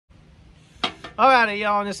Alrighty,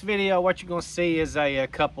 y'all, in this video, what you're going to see is a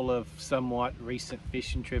couple of somewhat recent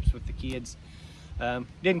fishing trips with the kids.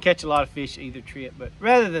 Didn't catch a lot of fish either trip, but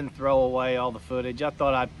rather than throw away all the footage, I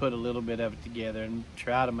thought I'd put a little bit of it together and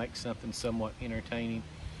try to make something somewhat entertaining.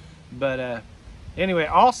 But anyway,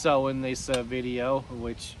 also in this video,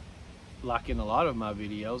 which like in a lot of my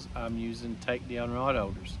videos, I'm using takedown rod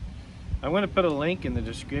holders. I'm going to put a link in the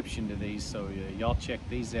description to these, so y'all check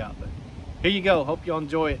these out. But here you go. Hope y'all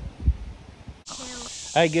enjoy it.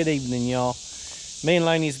 Hey, good evening, y'all. Me and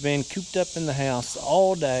Laney's been cooped up in the house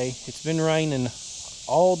all day. It's been raining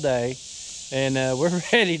all day, and we're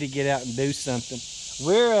ready to get out and do something.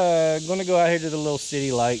 We're gonna go out here to the little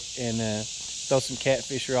city lake and throw some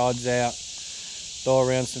catfish rods out, throw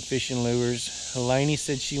around some fishing lures. Laney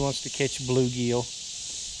said she wants to catch bluegill,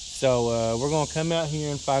 so we're gonna come out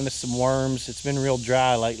here and find us some worms. It's been real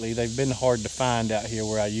dry lately. They've been hard to find out here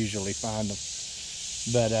where I usually find them,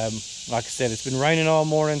 but like I said, it's been raining all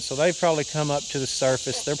morning, so they've probably come up to the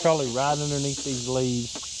surface. They're probably right underneath these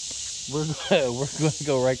leaves. We're going to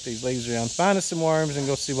go rake these leaves around, find us some worms, and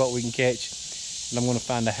go see what we can catch. And I'm going to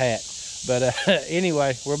find a hat. But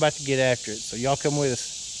anyway, we're about to get after it, so y'all come with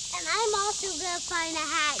us. And I'm also going to find a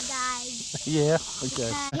hat, guys. Yeah,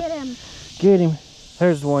 okay. Get him. Get him.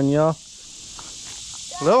 There's one, y'all.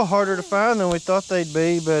 A little harder to find than we thought they'd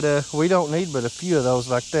be, but we don't need but a few of those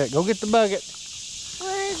like that. Go get the bucket.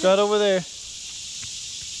 Right over there.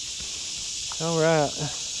 All right.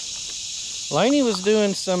 Laney was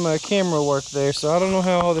doing some camera work there, so I don't know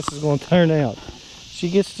how all this is going to turn out. She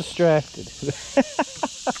gets distracted.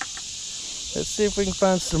 Let's see if we can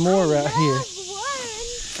find some more right here. One.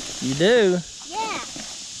 You do? Yeah.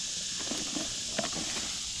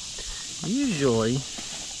 Usually,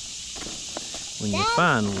 when you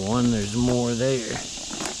find one, there's more there.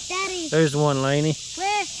 Daddy. There's one, Laney.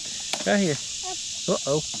 Where? Right here.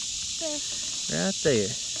 Uh-oh. Where? Right there.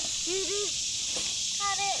 Got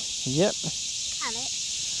it. Yep. Got it.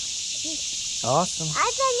 Awesome.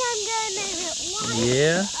 I think I'm gonna hit one.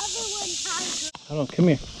 Yeah. The other one has. Hold on, come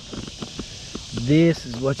here. This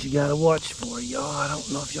is what you gotta watch for, y'all. I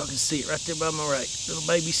don't know if y'all can see it right there by my right. Little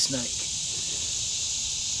baby snake.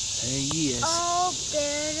 There he is. Oh,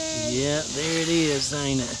 there it is. Yeah, there it is,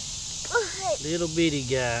 ain't it? Oh, Little bitty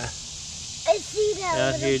guy. I see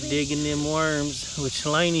that. Out here digging them worms, which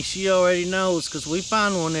Laney, she already knows because we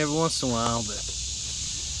find one every once in a while, but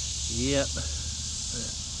yep.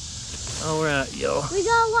 All right, y'all. We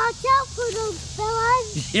gotta watch out for those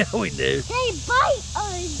fellas. Yeah, we do. They bite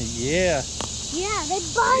us. Yeah. Yeah, they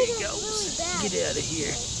bite There he us goes. really bad. Get out of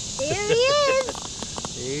here. There he is.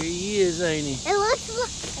 There he is, ain't he? It looks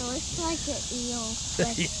like an eel.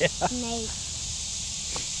 Yeah. Snake.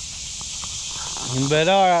 But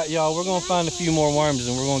all right, y'all, we're gonna find a few more worms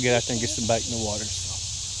and we're gonna get out there and get some bait in the water.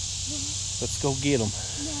 So let's go get them.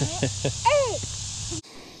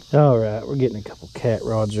 All right, we're getting a couple cat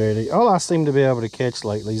rods ready. All I seem to be able to catch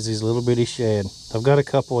lately is these little bitty shad. I've got a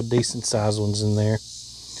couple of decent sized ones in there.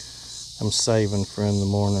 I'm saving for in the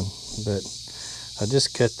morning, but I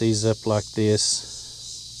just cut these up like this.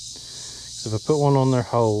 So if I put one on their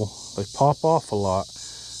hole, they pop off a lot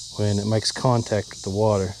when it makes contact with the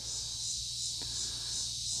water.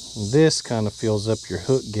 This kind of fills up your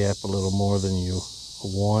hook gap a little more than you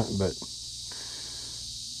want, but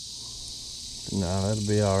no, that'll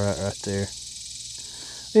be all right there.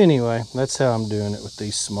 Anyway, that's how I'm doing it with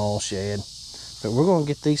these small shad. But we're going to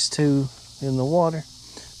get these two in the water.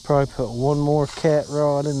 Probably put one more cat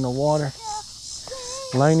rod in the water.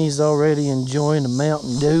 Laney's already enjoying the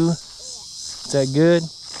Mountain Dew. Is that good?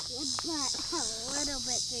 A little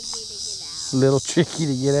bit tricky to get out. A little tricky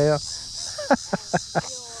to get out.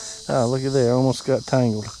 Oh, look at there, almost got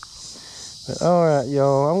tangled. But all right,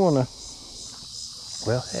 y'all, I'm gonna,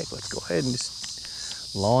 well, heck, let's go ahead and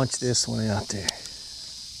just launch this one out there.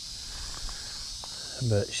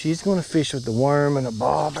 But she's gonna fish with the worm and a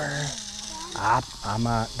bobber. I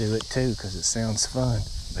might do it too, because it sounds fun,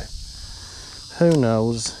 but who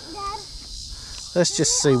knows? Let's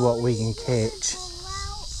just see what we can catch.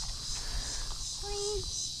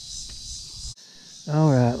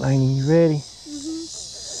 All right, Laney, you ready?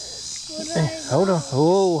 Hey, hold on.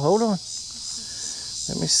 Oh, hold on.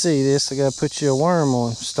 Let me see this. I gotta put you a worm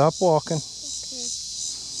on. Stop walking. Okay.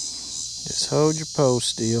 Just hold your pole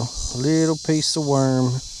still. A little piece of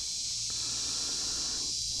worm.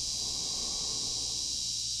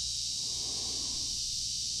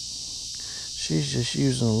 She's just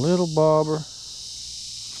using a little bobber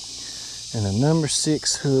and a number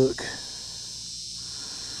 6 hook.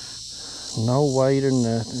 No weight or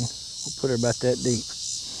nothing. We'll put her about that deep.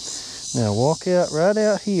 Now walk out right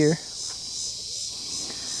out here.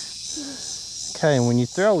 Okay, and when you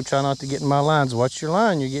throw, try not to get in my lines. Watch your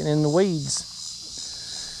line, you're getting in the weeds.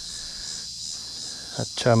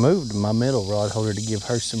 I moved my middle rod holder to give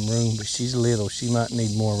her some room, but she's little. She might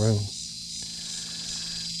need more room.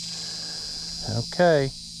 Okay.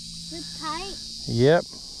 Is it tight? Yep.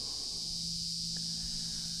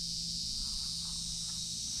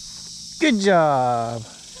 Good job.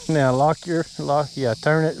 Now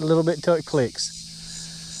turn it a little bit till it clicks.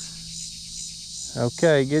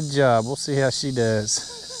 Okay, good job. We'll see how she does.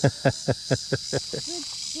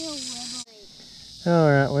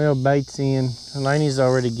 All right, well, bait's in. Lainey's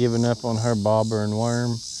already given up on her bobber and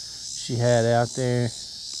worm she had out there,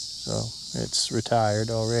 so it's retired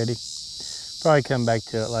already. Probably come back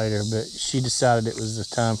to it later, but she decided it was the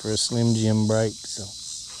time for a Slim Jim break, so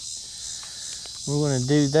we're gonna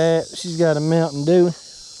do that. She's got a Mountain Dew.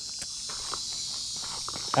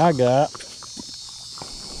 I got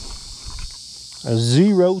a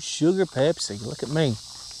 0 sugar Pepsi. Look at me.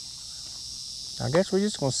 I guess we're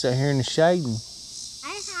just gonna sit here in the shade and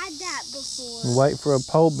That before. wait for a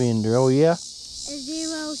pole bender. Oh yeah? A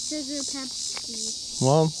 0 sugar Pepsi.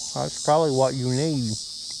 Well, that's probably what you need.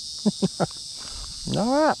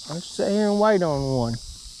 Alright, let's sit here and wait on one.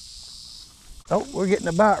 Oh, we're getting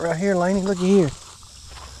a bite right here, Lainey. Looky here.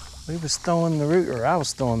 I was throwing the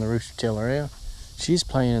rooster tail around. She's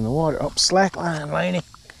playing in the water. Oh, slack line, Lainey.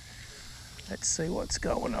 Let's see what's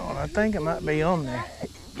going on. I think it might be on there.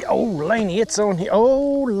 Oh, Lainey, it's on here.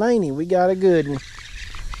 Oh, Lainey, we got a good one.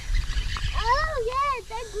 Oh, yeah,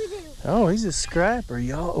 that's we do. Oh, he's a scrapper,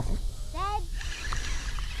 y'all. Dad,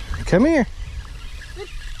 Come here.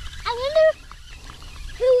 I wonder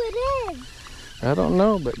who it is. I don't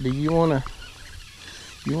know, but do you wanna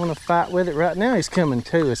fight with it right now? He's coming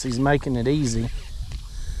to us. He's making it easy.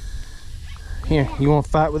 Here, you wanna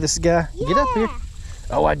fight with this guy? Yeah. Get up here.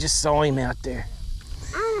 Oh, I just saw him out there.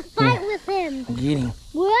 I want to fight with him. Get him.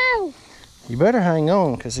 Whoa. You better hang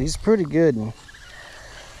on, because he's pretty good. And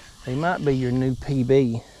he might be your new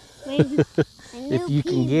PB. If you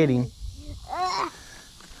can get him.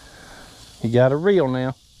 You got a reel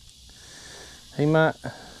now. He might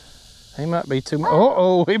be too much.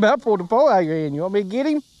 Oh, he about pulled the pole out of your hand. You want me to get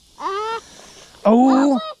him?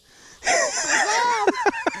 Oh.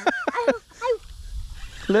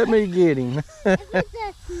 Let me get him.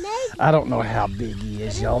 I don't know how big he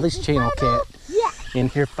is, y'all. This channel cat in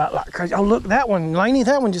here fight like crazy. Oh, look, that one, Lainey,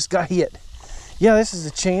 that one just got hit. Yeah, this is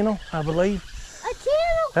a channel, I believe. A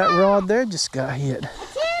channel cat. That rod there just got hit. A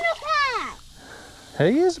channel cat.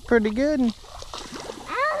 He is a pretty good one.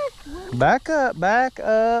 Back up, back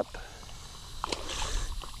up.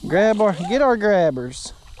 Get our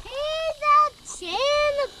grabbers. He's a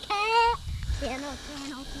channel cat. Channel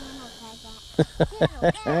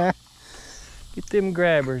cat. Get them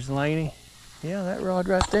grabbers, Lainey. Yeah, that rod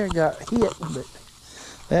right there got hit, but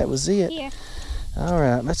that was it. Here. All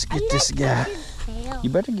right, let's get this guy. You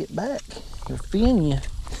better get back. He'll fin you.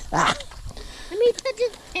 Ah. Let me touch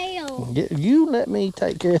his tail. You let me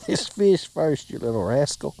take care of this fish first, you little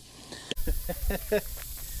rascal.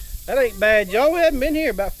 That ain't bad, y'all. We haven't been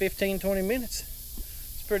here about 15-20 minutes.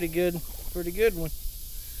 It's pretty good one.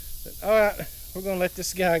 But, all right, we're gonna let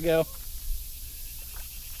this guy go.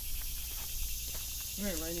 Come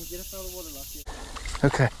here, Lainey, get up out of the water like this.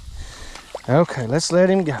 Okay, let's let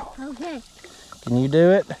him go. Okay. Can you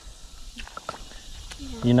do it?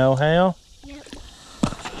 Yeah. You know how? Yep.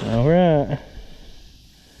 All right.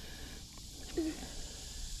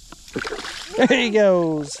 There he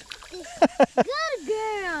goes. Good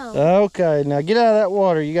girl. Okay, now get out of that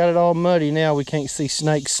water. You got it all muddy now. We can't see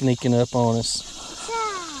snakes sneaking up on us.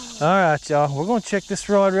 All right, y'all. We're going to check this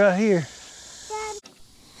rod right here.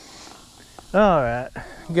 All right.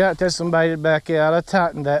 Got this one baited back out. I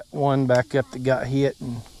tightened that one back up that got hit,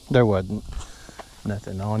 and there wasn't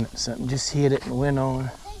nothing on it. Something just hit it and went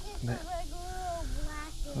on. But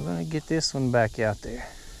we're going to get this one back out there.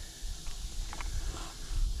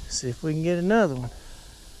 See if we can get another one.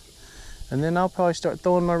 And then I'll probably start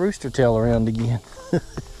throwing my rooster tail around again.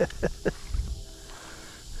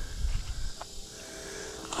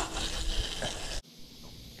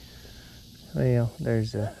 Well,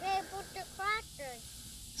 there's a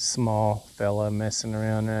small fella messing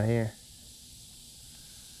around right here.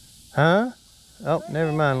 Huh? Oh,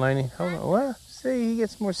 never mind, Lainey. Hold on. Well, see, he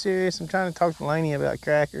gets more serious. I'm trying to talk to Lainey about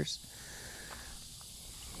crackers.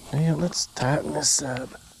 Yeah, let's tighten this up.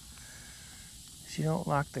 She don't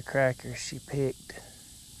like the crackers she picked.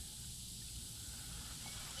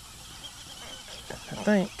 I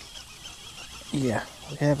think. Yeah,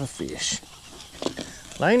 we have a fish.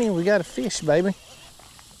 Lainey, we got a fish, baby.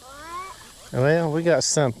 What? Well, we got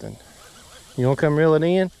something. You want to come reel it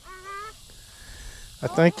in? I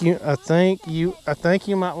think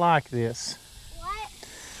you might like this. What?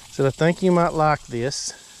 So I think you might like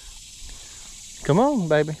this. Come on,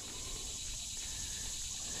 baby.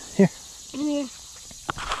 Here. Here.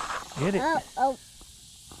 Get it. Oh.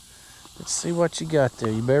 Let's see what you got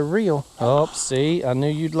there. You better reel. Oh, see, I knew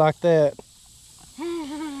you'd like that.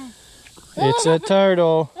 It's a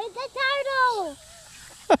turtle. It's a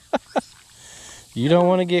turtle. You don't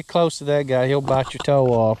want to get close to that guy. He'll bite your toe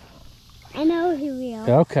off. I know he will.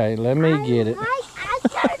 Okay, let me get it. A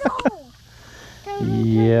turtle.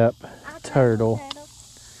 Yep, turtle.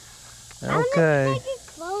 Okay. I'm gonna take it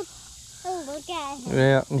close to look at him.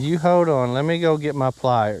 Yeah, you hold on. Let me go get my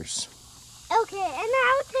pliers. Okay, and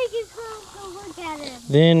I'll take it close to look at him.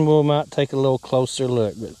 Then we might take a little closer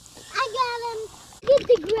look. But I got him. Get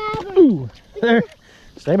the grabber. ooh, there.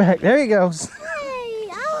 Stay back. There he goes. Hey,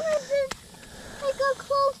 I want to just take a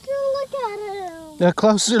closer look at him. A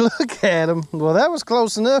closer look at him. Well, that was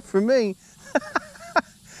close enough for me.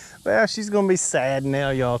 Well, she's going to be sad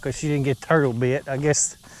now, y'all, because she didn't get turtle bit. I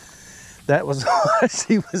guess that was what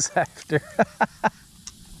she was after.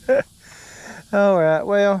 All right,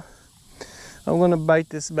 well, I'm going to bait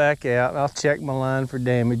this back out. I'll check my line for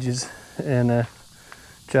damages and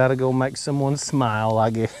try to go make someone smile,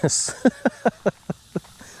 I guess.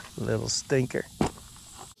 Little stinker.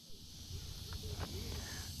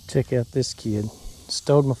 Check out this kid.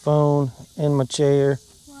 Stole my phone and my chair.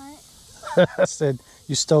 What? I said,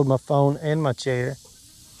 you stole my phone and my chair.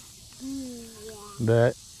 Yeah.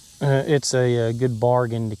 But it's a good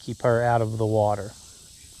bargain to keep her out of the water.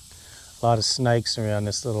 A lot of snakes around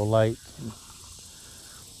this little lake.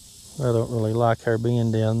 I don't really like her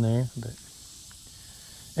being down there, but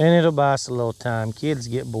and it'll buy us a little time. Kids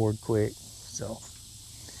get bored quick, so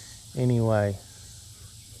anyway.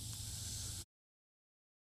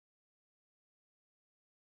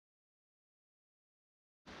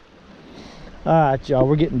 All right, y'all,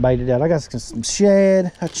 we're getting baited out. I got some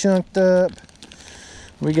shad I chunked up.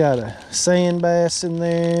 We got a sand bass in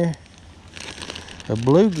there, a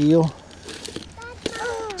bluegill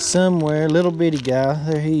somewhere, little bitty guy.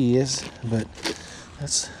 There he is. But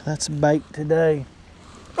that's bait today.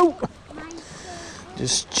 Oh,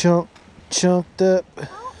 just chunked up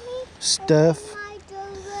stuff.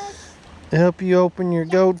 Help you open your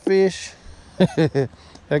goldfish. I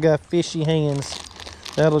got fishy hands.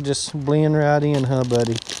 That'll just blend right in, huh,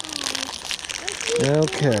 buddy?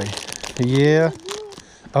 Okay. Yeah.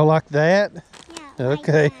 Oh, like that? Yeah.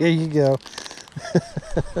 Okay, here you go.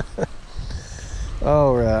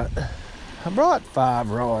 All right. I brought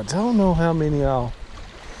 5 rods. I don't know how many I'll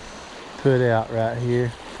put out right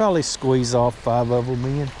here. Probably squeeze off 5 of them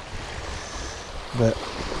in. But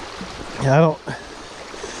I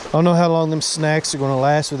don't know how long them snacks are going to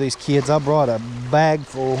last with these kids. I brought a bag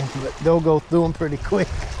full, but they'll go through them pretty quick.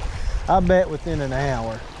 I bet within an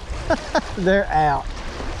hour they're out.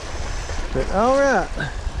 But all right,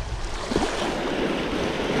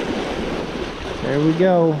 there we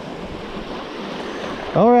go.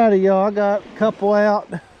 Alrighty, y'all, I got a couple out.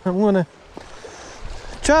 I'm gonna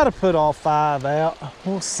try to put all 5 out.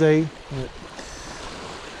 We'll see. But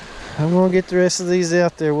I'm gonna get the rest of these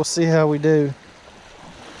out there. We'll see how we do.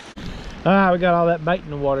 All right, we got all that bait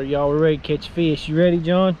in the water, y'all. We're ready to catch fish. You ready,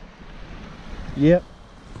 John? Yep.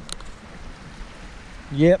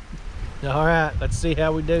 Yep. All right, let's see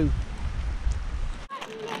how we do.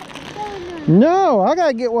 No, I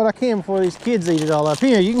gotta get what I can before these kids eat it all up.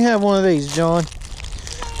 Here, you can have one of these, John.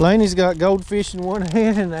 Laney's got goldfish in one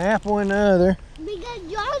hand and the apple in the other.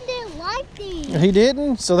 Because John didn't like these. He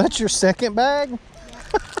didn't? So that's your second bag? Yeah.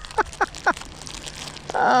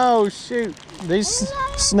 Oh, shoot. These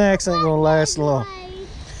snacks ain't gonna last long.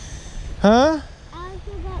 Huh?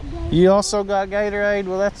 You also got Gatorade?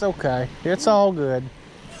 Well, that's okay. It's all good.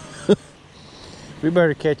 We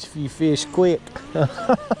better catch a few fish quick. You're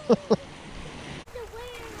crazy.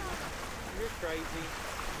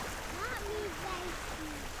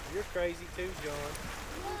 You're crazy too, John.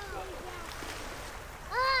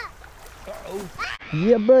 Uh-oh.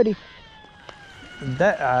 Yeah, buddy.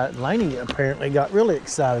 That Laney apparently got really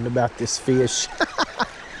excited about this fish.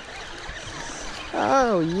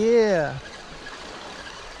 Oh yeah.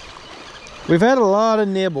 We've had a lot of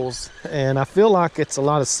nibbles, and I feel like it's a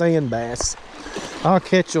lot of sand bass. I'll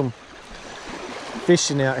catch them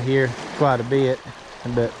fishing out here quite a bit,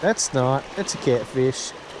 but that's not. It's a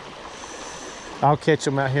catfish. I'll catch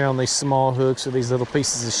them out here on these small hooks with these little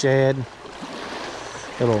pieces of shad,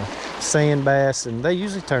 little sand bass, and they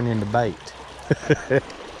usually turn into bait.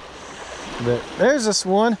 But there's this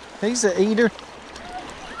one. He's an eater.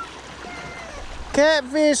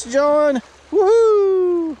 Catfish, John.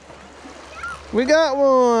 Woohoo! We got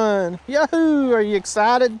one. Yahoo! Are you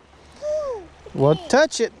excited? Well,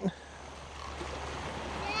 touch it.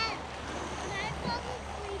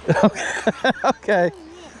 Okay.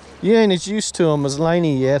 You ain't as used to them as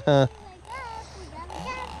Laney yet, huh?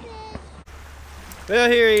 Well,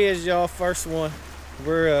 here he is, y'all. First one.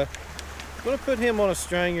 We're gonna put him on a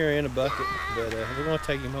stringer in a bucket, but we're gonna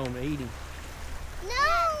take him home and eat him. No,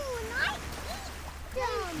 not eat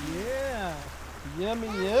them. Yeah. Yummy,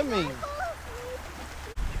 yummy.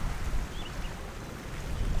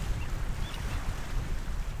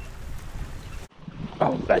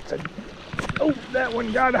 Oh, that's a... Oh, that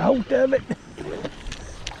one got a hold of it.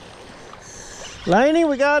 Laney,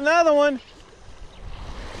 we got another one.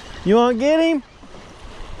 You want to get him?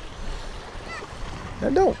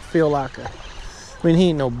 That don't feel like a... I mean, he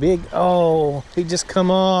ain't no big... Oh, he just come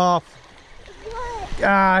off.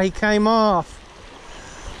 Ah, he came off.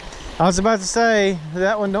 I was about to say,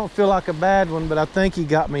 that one don't feel like a bad one, but I think he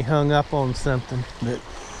got me hung up on something. But,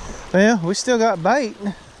 well, we still got bait.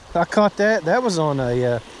 I caught that. That was on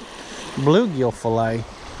a bluegill fillet.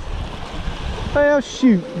 Well,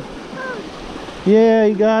 shoot. Yeah,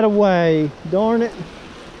 he got away. Darn it.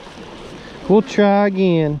 We'll try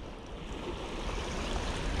again.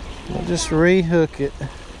 We'll just rehook it.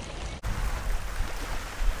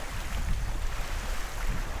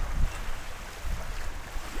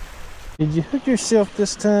 Did you hook yourself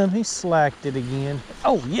this time? He slacked it again.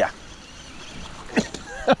 Oh, yeah.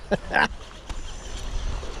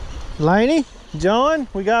 Laney, John,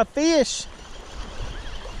 we got fish.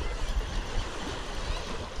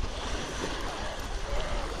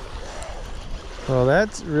 Well,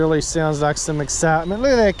 that really sounds like some excitement.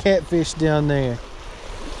 Look at that catfish down there.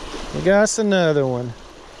 We got us another one.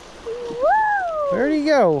 Where'd he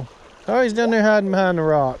go? Oh, he's down there hiding behind the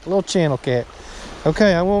rock. Little channel cat.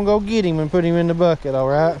 Okay, I'm gonna go get him and put him in the bucket, all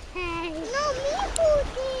right?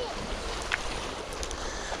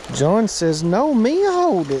 John says, no, me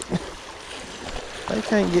hold it. They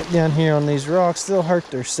can't get down here on these rocks. They'll hurt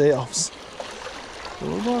themselves. So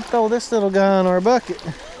we're gonna throw this little guy in our bucket.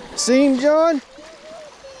 See him, John?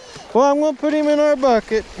 Well, I'm gonna put him in our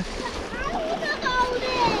bucket.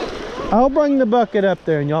 I'll bring the bucket up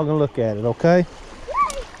there and y'all can look at it, okay?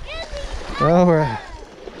 All right.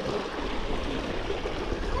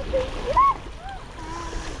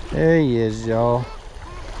 There he is, y'all.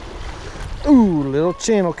 Ooh, little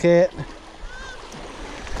channel cat.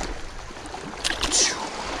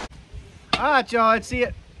 Alright, y'all, that's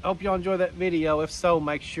it. Hope y'all enjoyed that video. If so,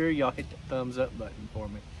 make sure y'all hit the thumbs up button for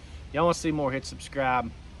me. Y'all want to see more, hit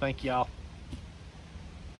subscribe. Thank y'all.